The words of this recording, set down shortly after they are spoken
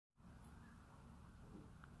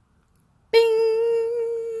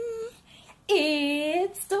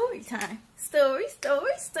time. Story,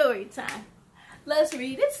 story, story time. Let's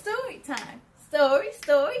read it, story time. Story,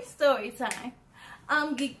 story, story time.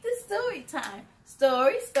 I'm geeked, it's story time.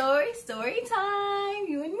 Story, story, story time.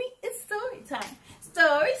 You and me, it's story time.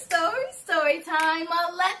 Story, story, story time.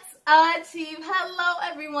 Let's achieve. Hello,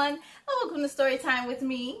 everyone, and welcome to Story Time with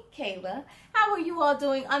me, Kayla. How are you all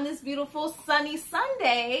doing on this beautiful sunny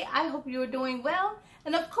Sunday? I hope you are doing well.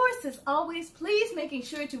 And of course, as always, please making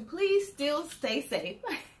sure to still stay safe.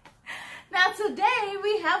 Now today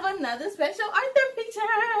we have another special author feature.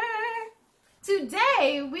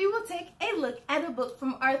 Today we will take a look at a book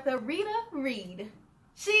from author Rita Reed.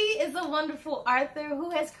 She is a wonderful author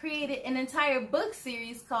who has created an entire book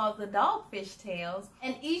series called The Dogfish Tales,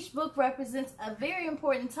 and each book represents a very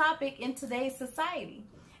important topic in today's society.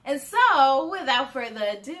 And so, without further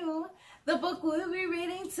ado, the book we'll be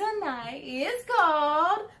reading tonight is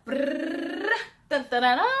called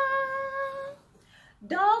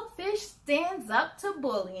Dogfish Stands Up to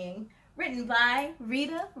Bullying, written by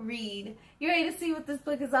Rita Reed. You ready to see what this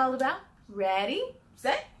book is all about? Ready,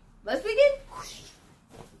 set, let's begin.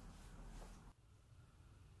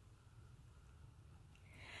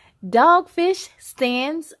 Dogfish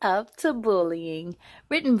Stands Up to Bullying,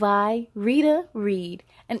 written by Rita Reed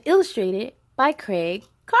and illustrated by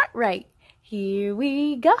Cartwright. Here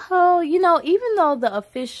we go. You know, even though the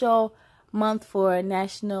official month for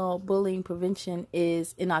National Bullying Prevention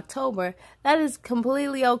is in October, that is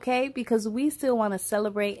completely okay because we still want to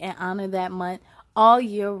celebrate and honor that month all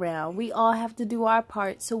year round. We all have to do our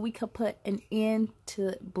part so we could put an end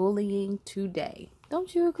to bullying today.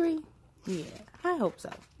 Don't you agree? Yeah, I hope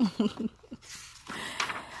so.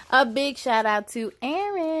 A big shout out to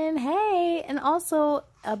Erin. Hey, and also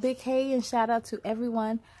a big hey and shout out to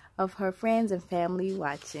everyone of her friends and family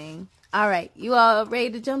watching. All right, you all ready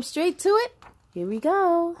to jump straight to it? Here we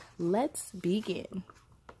go. Let's begin.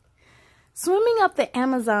 Swimming up the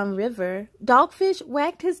Amazon River, Dogfish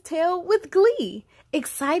wagged his tail with glee,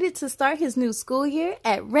 excited to start his new school year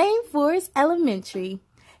at Rainforest Elementary.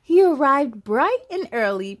 He arrived bright and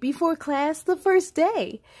early before class the first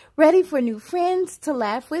day, ready for new friends to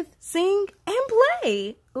laugh with, sing, and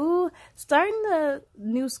play. Ooh, starting the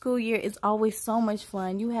new school year is always so much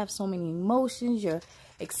fun. You have so many emotions. You're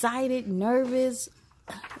excited, nervous.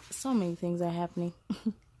 So many things are happening.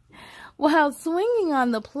 While swinging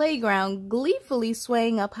on the playground, gleefully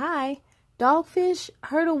swaying up high, Dogfish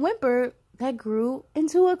heard a whimper that grew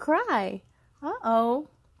into a cry. Uh-oh.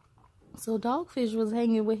 So Dogfish was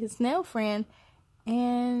hanging with his snail friend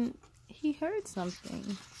and he heard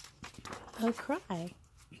something. A cry.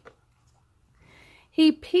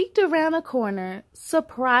 He peeked around a corner,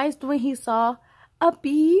 surprised when he saw a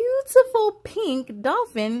beautiful pink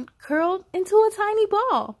dolphin curled into a tiny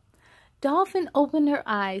ball. Dolphin opened her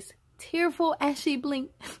eyes, tearful as she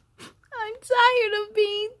blinked. I'm tired of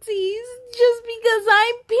being teased just because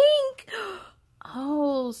I'm pink.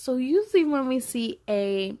 Oh, so usually when we see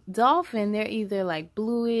a dolphin, they're either like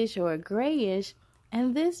bluish or grayish,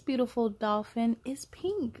 and this beautiful dolphin is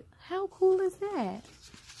pink. How cool is that?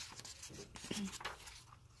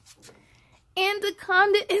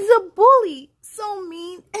 Anaconda is a bully, so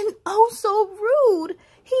mean and oh so rude.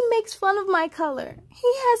 He makes fun of my color.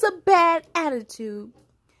 He has a bad attitude.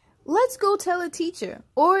 Let's go tell a teacher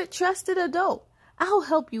or a trusted adult. I'll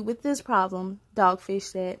help you with this problem, Dogfish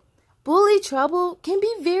said. Bully trouble can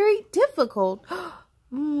be very difficult.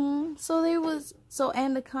 So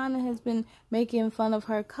Anaconda has been making fun of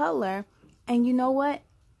her color, and you know what?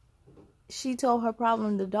 She told her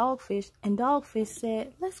problem to Dogfish, and Dogfish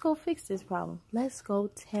said, let's go fix this problem. Let's go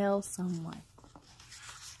tell someone.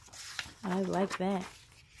 I like that.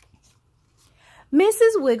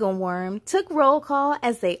 Mrs. Wiggleworm took roll call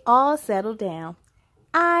as they all settled down.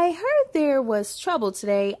 I heard there was trouble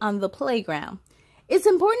today on the playground. It's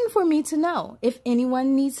important for me to know if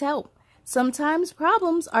anyone needs help. Sometimes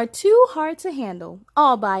problems are too hard to handle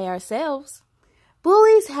all by ourselves.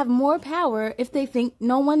 Bullies have more power if they think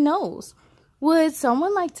no one knows. Would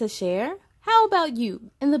someone like to share? How about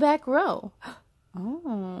you in the back row?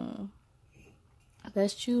 Oh,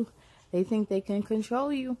 that's true. They think they can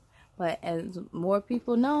control you. But as more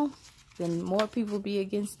people know, then more people be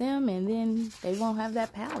against them, and then they won't have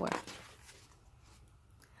that power.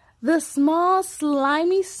 The small,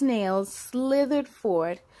 slimy snails slithered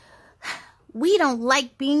forward. We don't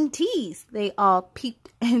like being teased, they all peeped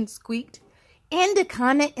and squeaked.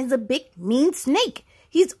 Anaconda is a big, mean snake.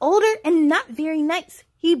 He's older and not very nice.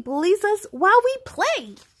 He bullies us while we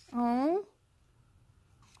play. Oh.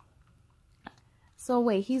 So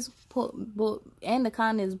wait,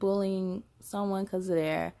 Anaconda is bullying someone because of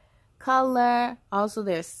their color, also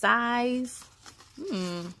their size.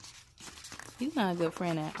 He's not a good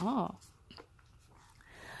friend at all.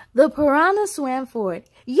 The piranha swam forward.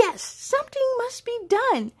 Yes, something must be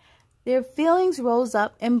done. Their feelings rose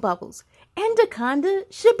up in bubbles. Anaconda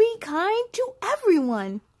should be kind to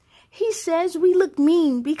everyone. He says we look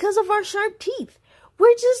mean because of our sharp teeth.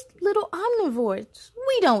 We're just little omnivores.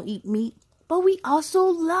 We don't eat meat, but we also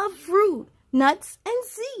love fruit, nuts, and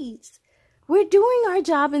seeds. We're doing our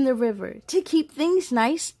job in the river to keep things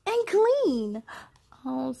nice and clean.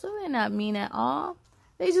 Oh, so they're not mean at all.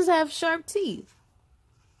 They just have sharp teeth.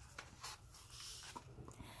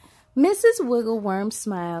 Mrs. Wiggleworm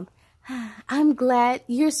smiled. I'm glad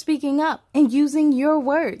you're speaking up and using your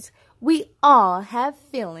words. We all have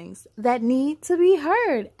feelings that need to be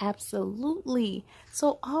heard. Absolutely.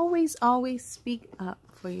 So always, always speak up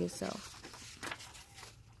for yourself.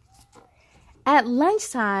 At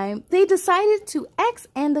lunchtime, they decided to ask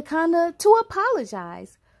Anaconda to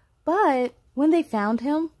apologize. But when they found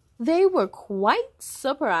him, they were quite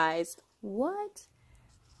surprised. What?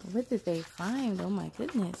 What did they find? Oh my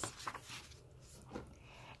goodness.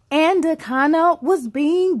 Anaconda was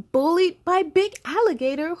being bullied by Big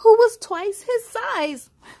Alligator, who was twice his size.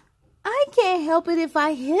 I can't help it if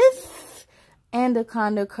I hiss,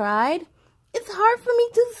 Anaconda cried. It's hard for me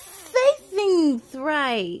to say things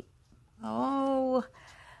right. Oh,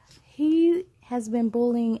 he has been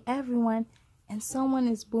bullying everyone, and someone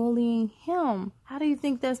is bullying him. How do you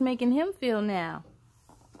think that's making him feel now?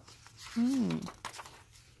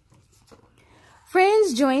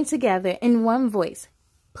 Friends joined together in one voice.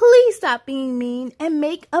 Please stop being mean and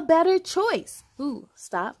make a better choice. Ooh,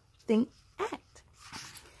 stop, think, act.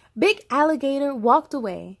 Big Alligator walked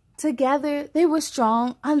away. Together, they were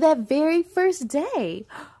strong on that very first day.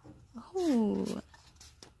 Oh,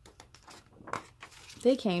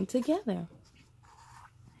 they came together.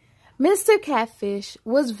 Mr. Catfish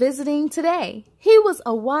was visiting today. He was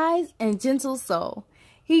a wise and gentle soul.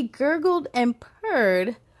 He gurgled and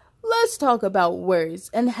purred. Let's talk about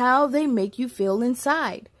words and how they make you feel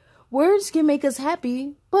inside. Words can make us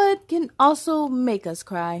happy, but can also make us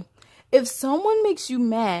cry. If someone makes you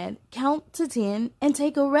mad, count to 10 and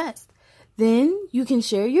take a rest. Then you can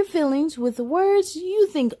share your feelings with the words you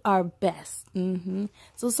think are best.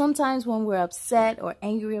 So sometimes when we're upset or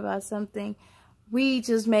angry about something, we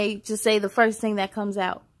just may just say the first thing that comes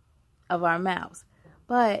out of our mouths.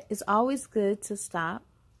 But it's always good to stop,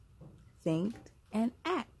 think, and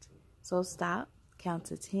act. So stop, count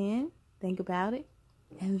to 10, think about it,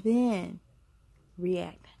 and then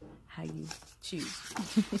react how you choose.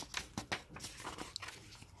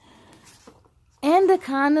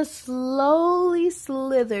 Anaconda slowly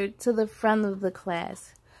slithered to the front of the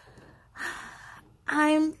class.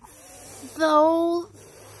 I'm so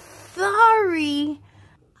sorry.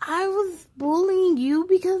 I was bullying you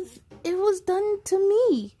because it was done to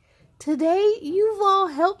me. Today, you've all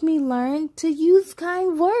helped me learn to use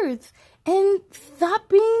kind words and stop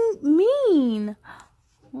being mean.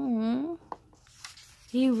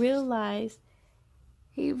 He realized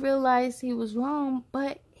he was wrong,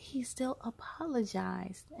 but he still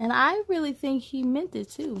apologized. And I really think he meant it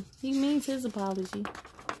too. He means his apology.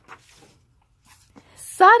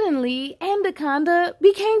 Suddenly, Anaconda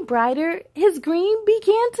became brighter. His green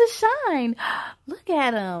began to shine. Look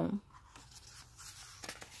at him.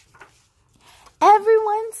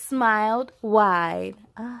 Everyone smiled wide.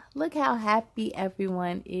 Look how happy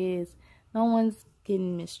everyone is. No one's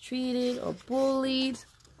getting mistreated or bullied.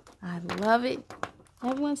 I love it.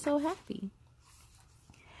 Everyone's so happy.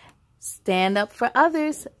 Stand up for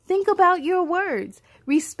others. Think about your words.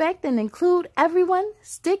 Respect and include everyone.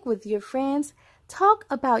 Stick with your friends. Talk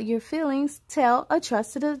about your feelings. Tell a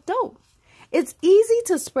trusted adult. It's easy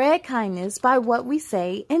to spread kindness by what we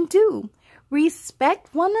say and do.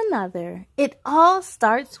 Respect one another. It all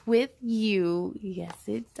starts with you. Yes,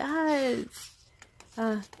 it does.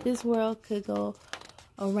 This world could go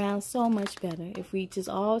around so much better if we just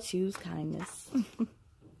all choose kindness.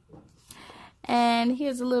 And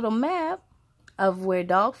here's a little map of where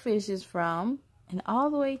Dogfish is from. And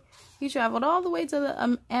he traveled all the way to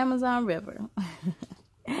the Amazon River.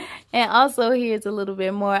 And also here's a little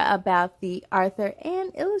bit more about the author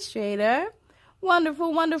and illustrator.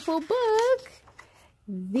 Wonderful, wonderful book.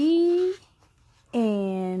 The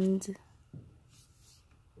end.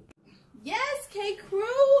 Yes, K-Crew.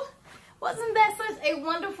 Wasn't that such a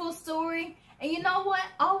wonderful story? And you know what?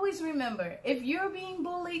 Always remember, if you're being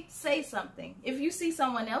bullied, say something. If you see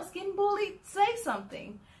someone else getting bullied, say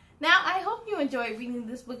something. Now, I hope you enjoyed reading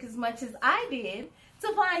this book as much as I did.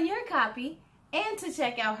 To find your copy and to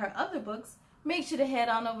check out her other books, make sure to head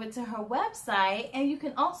on over to her website, and you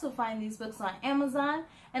can also find these books on Amazon.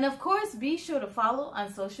 And of course, be sure to follow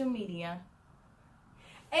on social media.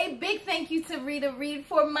 A big thank you to Rita Reed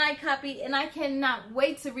for my copy, and I cannot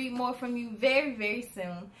wait to read more from you very, very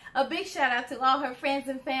soon. A big shout out to all her friends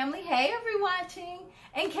and family. Hey, every watching.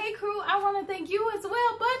 And K-Crew, I want to thank you as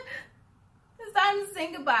well, but it's time to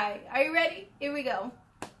say goodbye. Are you ready? Here we go.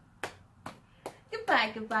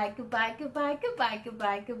 Goodbye, goodbye, goodbye, goodbye, goodbye,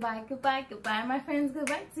 goodbye, goodbye, goodbye, goodbye. My friends,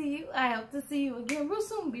 goodbye to you. I hope to see you again real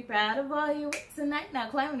soon. Be proud of all your work tonight. Now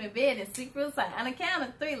climb into bed and sleep real tight. On a count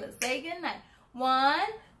of 3, let's say goodnight. 1,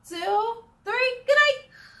 2, 3, good night.